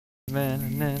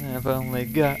Man, and I've only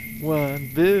got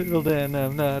one build, and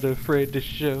I'm not afraid to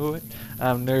show it.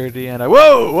 I'm nerdy, and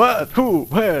whoa! What? Who?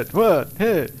 What?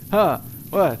 Hey? Huh?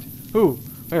 What? Who?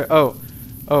 Where? Oh.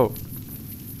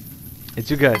 It's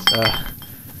you guys.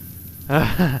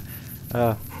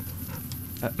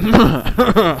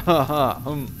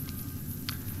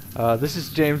 This is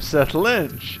James Seth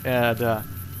Lynch, and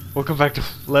welcome back to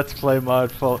Let's Play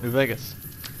Mod Fallout New Vegas.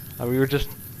 We were just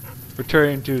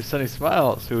returning to Sunny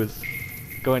Smiles, who is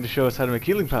going to show us how to make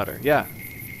healing powder. Yeah.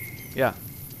 Let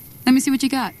me see what you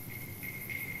got.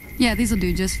 Yeah, these'll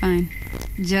do just fine.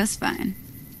 Just fine.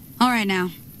 Alright now,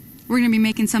 we're gonna be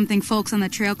making something folks on the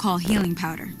trail call healing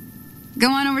powder. Go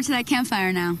on over to that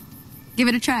campfire now. Give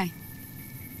it a try.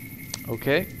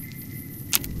 Okay.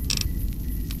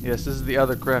 Yes, this is the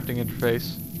other crafting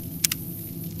interface.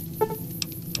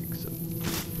 Make some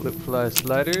flip fly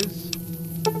sliders,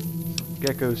 some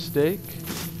gecko steak,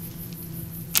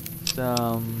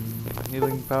 some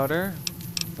healing powder.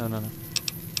 No.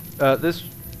 This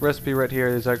recipe right here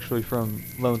is actually from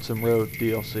Lonesome Road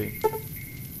DLC.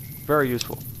 Very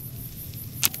useful.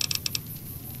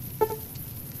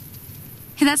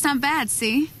 Hey, that's not bad,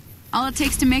 see? All it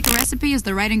takes to make a recipe is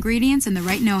the right ingredients and the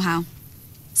right know-how.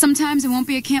 Sometimes it won't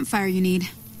be a campfire you need.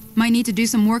 Might need to do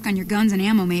some work on your guns and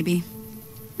ammo, maybe.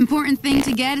 Important thing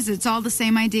to get is it's all the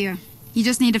same idea. You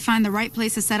just need to find the right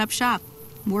place to set up shop.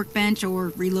 Workbench or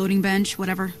reloading bench,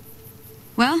 whatever.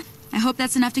 Well, I hope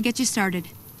that's enough to get you started.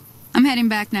 I'm heading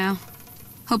back now.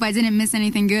 Hope I didn't miss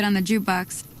anything good on the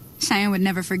jukebox. Cheyenne would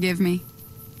never forgive me.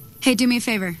 Hey, do me a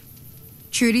favor.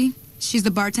 Trudy, she's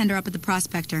the bartender up at the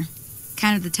Prospector.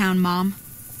 Kind of the town mom.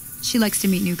 She likes to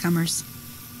meet newcomers.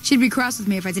 She'd be cross with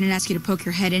me if I didn't ask you to poke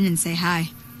your head in and say hi.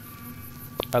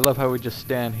 I love how we just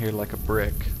stand here like a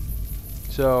brick.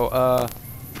 So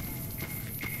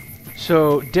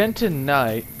Denton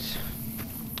Knight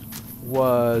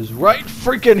was right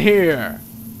freaking here.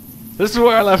 This is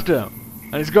where I left him.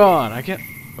 And he's gone. I can't...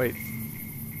 Wait.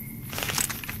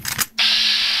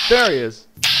 There he is.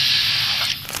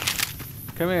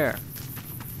 Come here.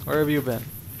 Where have you been?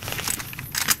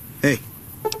 Hey.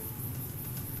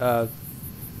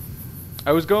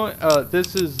 I was going,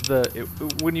 this is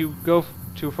when you go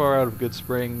too far out of Good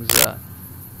Springs,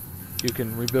 you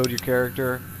can rebuild your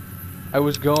character. I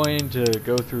was going to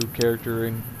go through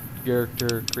character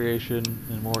creation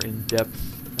in a more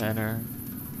in-depth manner.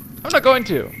 I'm not going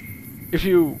to. If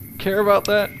you care about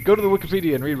that, go to the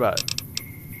Wikipedia and read about it.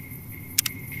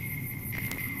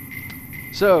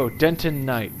 So, Denton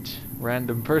Knight,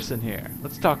 random person here.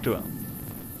 Let's talk to him.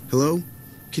 Hello?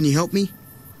 Can you help me?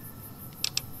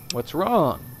 What's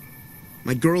wrong?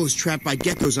 My girl is trapped by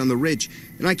geckos on the ridge,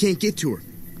 and I can't get to her.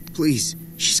 Please,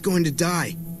 she's going to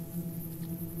die.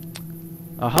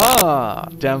 Aha!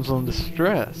 Damsel in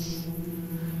distress.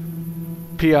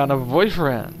 Pee on a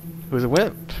boyfriend who's a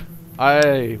wimp.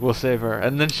 I will save her,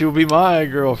 and then she will be my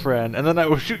girlfriend, and then I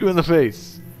will shoot you in the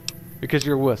face. Because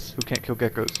you're a wuss who can't kill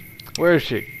geckos. Where is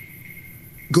she?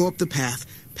 Go up the path,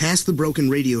 past the broken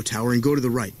radio tower, and go to the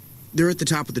right. They're at the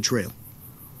top of the trail.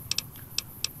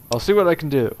 I'll see what I can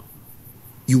do.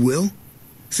 You will?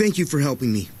 Thank you for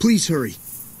helping me. Please hurry.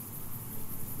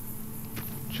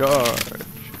 Charge.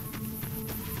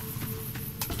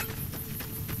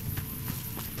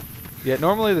 Yeah,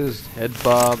 normally there's head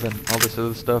bob and all this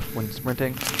other stuff when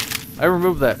sprinting. I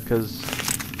removed that because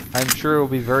I'm sure it will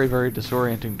be very, very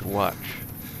disorienting to watch.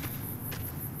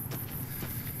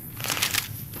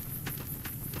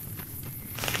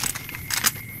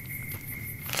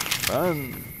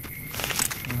 Run.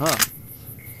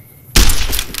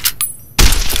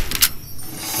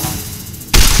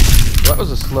 That was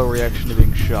a slow reaction to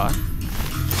being shot.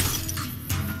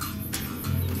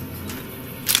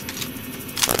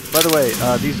 By the way,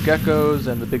 these geckos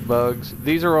and the big bugs,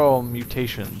 these are all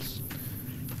mutations.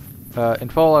 In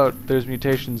Fallout, there's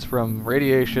mutations from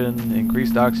radiation,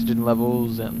 increased oxygen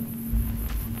levels, and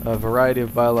a variety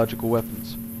of biological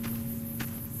weapons.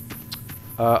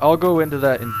 I'll go into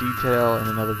that in detail in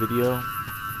another video.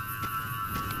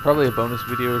 Probably a bonus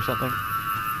video or something.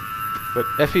 But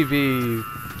FEV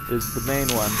is the main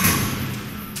one.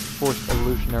 Forced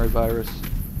evolutionary virus.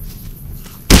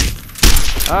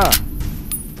 Ah!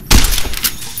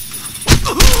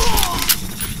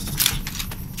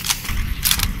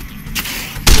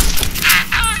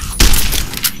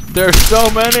 There's so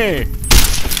many!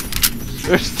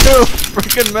 There's too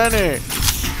freaking many!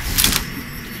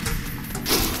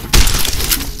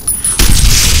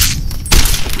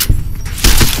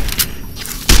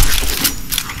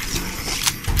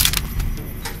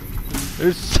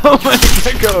 There's so many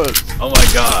geckos! Oh my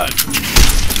god!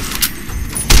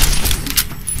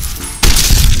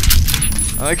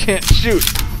 And I can't shoot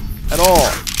at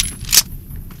all.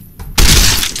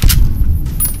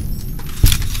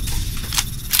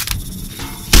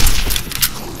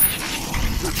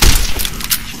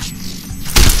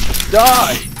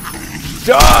 Die!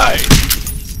 Die!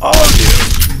 All of you!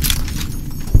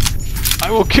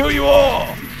 I will kill you all!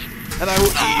 And I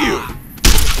will eat you!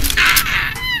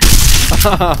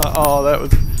 Oh, that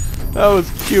was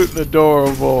cute and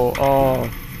adorable. Oh,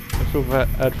 I feel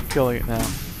bad for killing it now.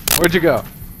 Where'd you go?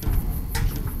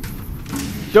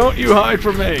 Don't you hide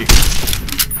from me!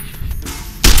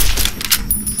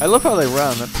 I love how they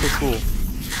run. That's so cool.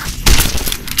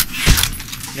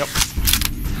 Yep.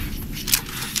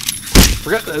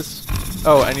 Forget this.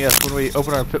 Oh, and yes, when we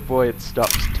open our Pip-Boy, it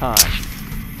stops time.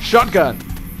 Shotgun!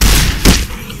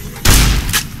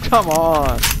 Come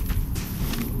on!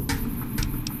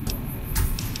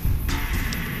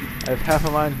 I have half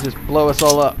a mind to just blow us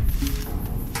all up.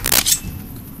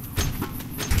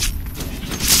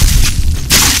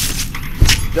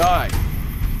 Die!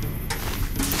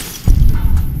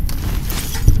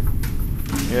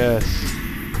 Yes.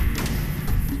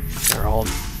 They're all...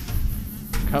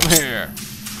 Come here.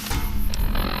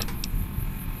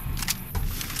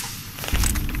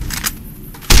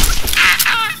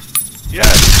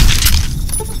 Yes!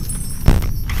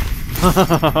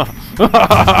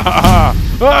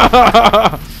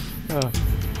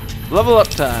 Level up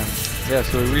time. Yeah,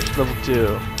 so we reached level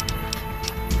 2.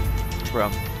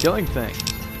 From killing things.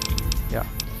 Yeah.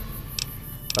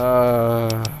 I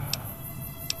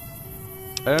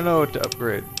don't know what to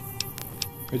upgrade.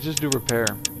 Let's just do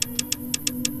repair.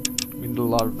 We can do a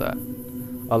lot of that.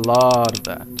 A lot of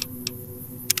that.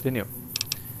 Continue.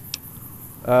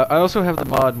 I also have the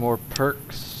mod More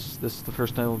Perks. This is the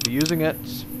first time we'll be using it.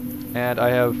 And I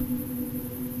have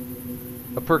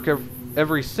a perk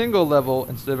every single level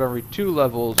instead of every 2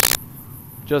 levels.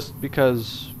 Just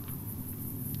because,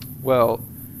 well,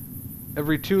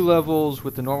 every 2 levels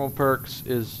with the normal perks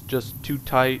is just too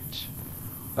tight.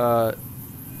 But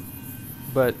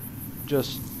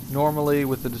just normally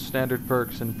with the standard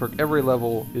perks and perk every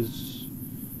level is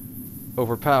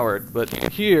overpowered.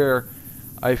 But here,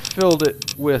 I filled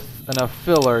it with enough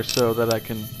filler so that I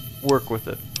can work with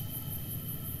it.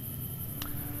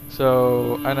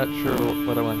 So, I'm not sure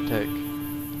what I want to take.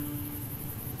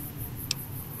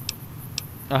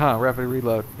 Aha, rapid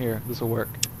reload. Here, this will work.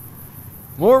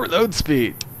 More reload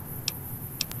speed!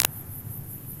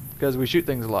 Because we shoot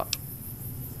things a lot.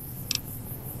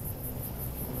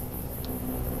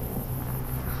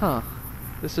 Huh.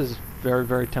 This is very,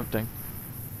 very tempting.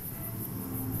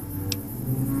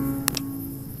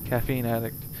 Caffeine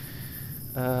addict.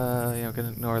 Yeah, I'm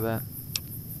gonna ignore that.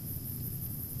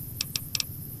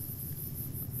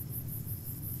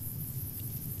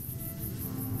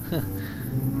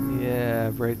 Yeah,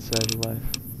 bright side of life.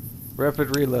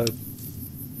 Rapid reload.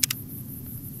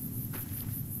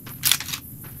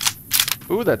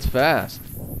 Ooh, that's fast.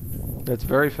 That's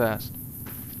very fast.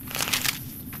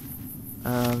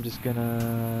 I'm just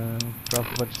gonna drop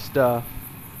a bunch of stuff.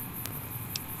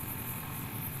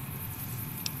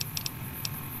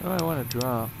 What do I want to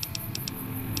drop?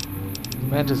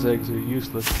 Mantis eggs are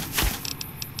useless.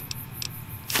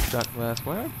 Shot glass.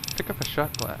 Why don't I pick up a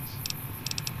shot glass?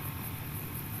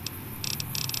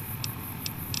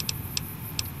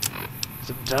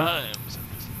 Sometimes I'm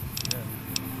just, yeah.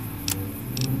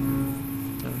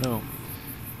 I don't know.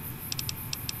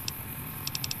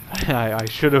 I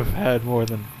should have had more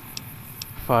than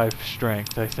 5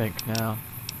 strength, I think, now.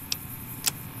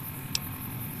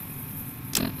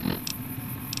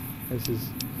 This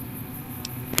is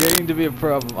getting to be a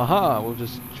problem. Aha! We'll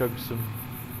just chug some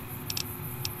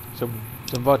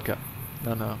vodka.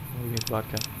 No, we need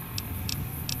vodka.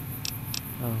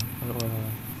 Oh, I don't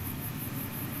wanna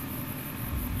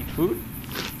eat food?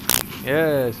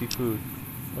 Yes, eat food.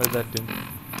 What did that do?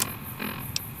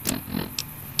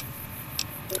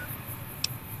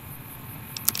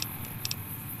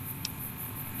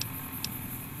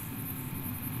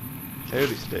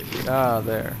 Holy steak. Ah,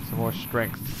 there. Some more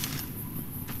strength.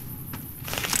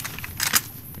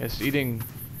 Yes, eating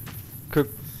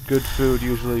cooked good food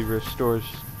usually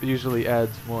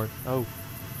adds more. Oh,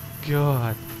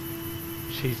 God.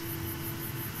 Jeez.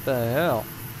 The hell?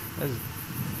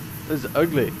 This is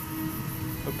ugly.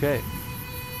 Okay.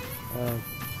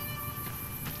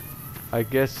 I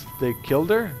guess they killed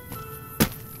her?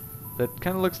 That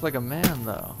kind of looks like a man,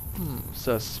 though.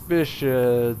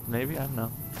 Suspicious. Maybe? I don't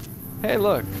know. Hey,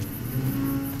 look.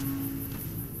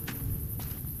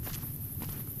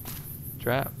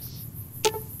 Traps.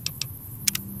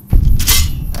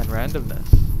 And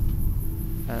randomness.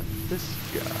 And this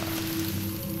guy.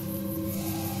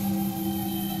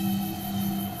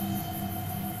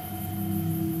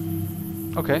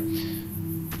 Okay.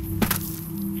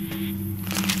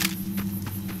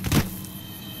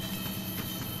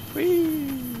 Whee!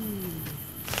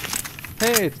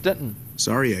 Hey, it's Denton.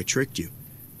 Sorry I tricked you,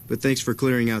 but thanks for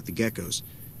clearing out the geckos.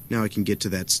 Now I can get to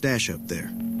that stash up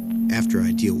there, after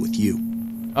I deal with you.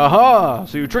 Aha!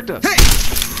 So you tricked us. Hey!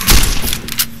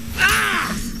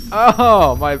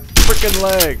 Oh, my frickin'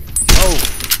 leg. Oh,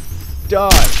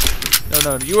 die.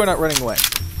 No, you are not running away.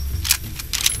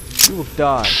 You will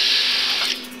die.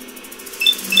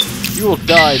 You will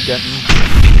die, Denton.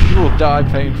 You will die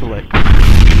painfully.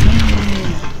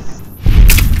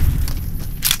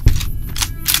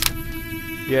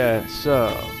 Yeah,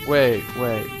 so, wait.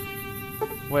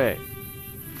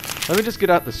 Let me just get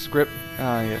out the script.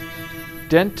 Yeah.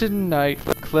 Denton Knight,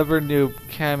 clever noob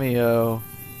cameo.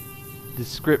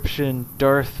 Description,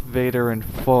 Darth Vader and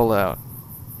Fallout.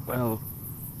 Well,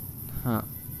 huh.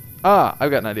 Ah, I've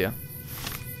got an idea.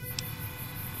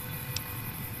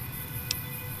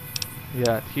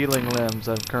 Yeah, healing limbs,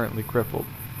 I'm currently crippled.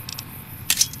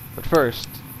 But first,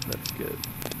 let's get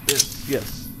this.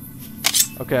 Yes.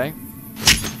 Okay.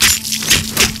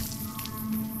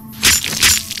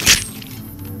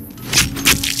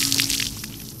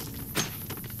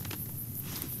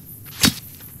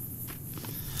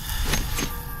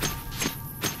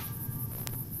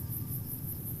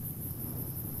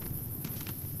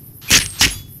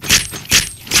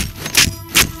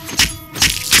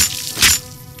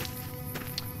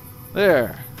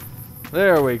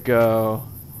 There we go.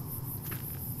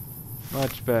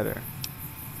 Much better.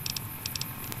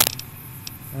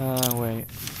 Wait.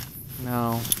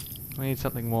 No. We need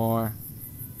something more.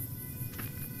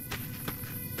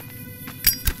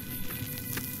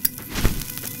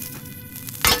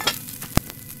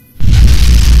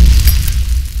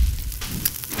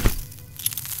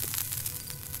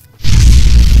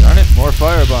 Darn it, more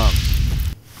firebombs.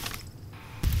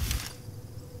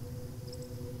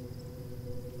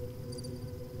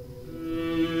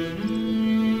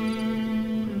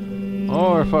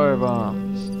 More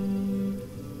firebombs.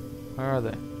 Where are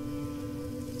they?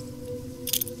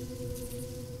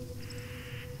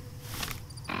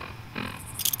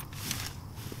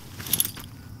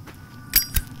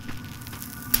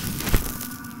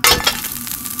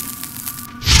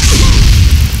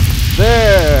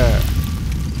 There!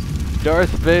 Darth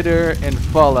Vader in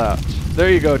Fallout. There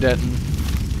you go, Denton.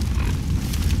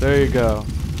 There you go.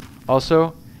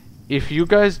 Also, if you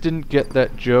guys didn't get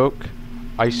that joke,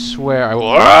 I swear I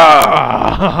will.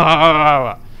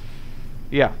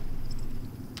 Yeah.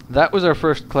 That was our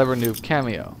first Clever Noob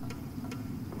cameo.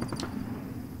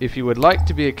 If you would like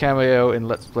to be a cameo in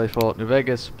Let's Play Fallout New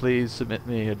Vegas, please submit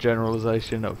me a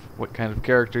generalization of what kind of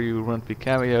character you would want to be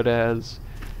cameoed as,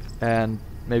 and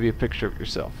maybe a picture of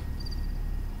yourself.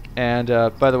 And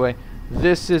by the way,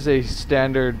 this is a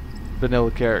standard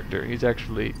vanilla character. He's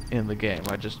actually in the game.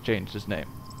 I just changed his name.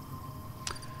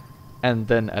 And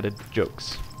then added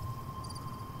jokes.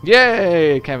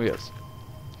 Yay! Cameos.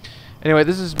 Anyway,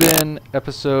 this has been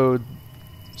episode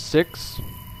 6.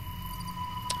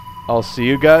 I'll see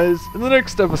you guys in the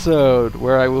next episode,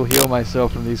 where I will heal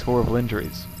myself from these horrible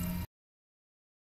injuries.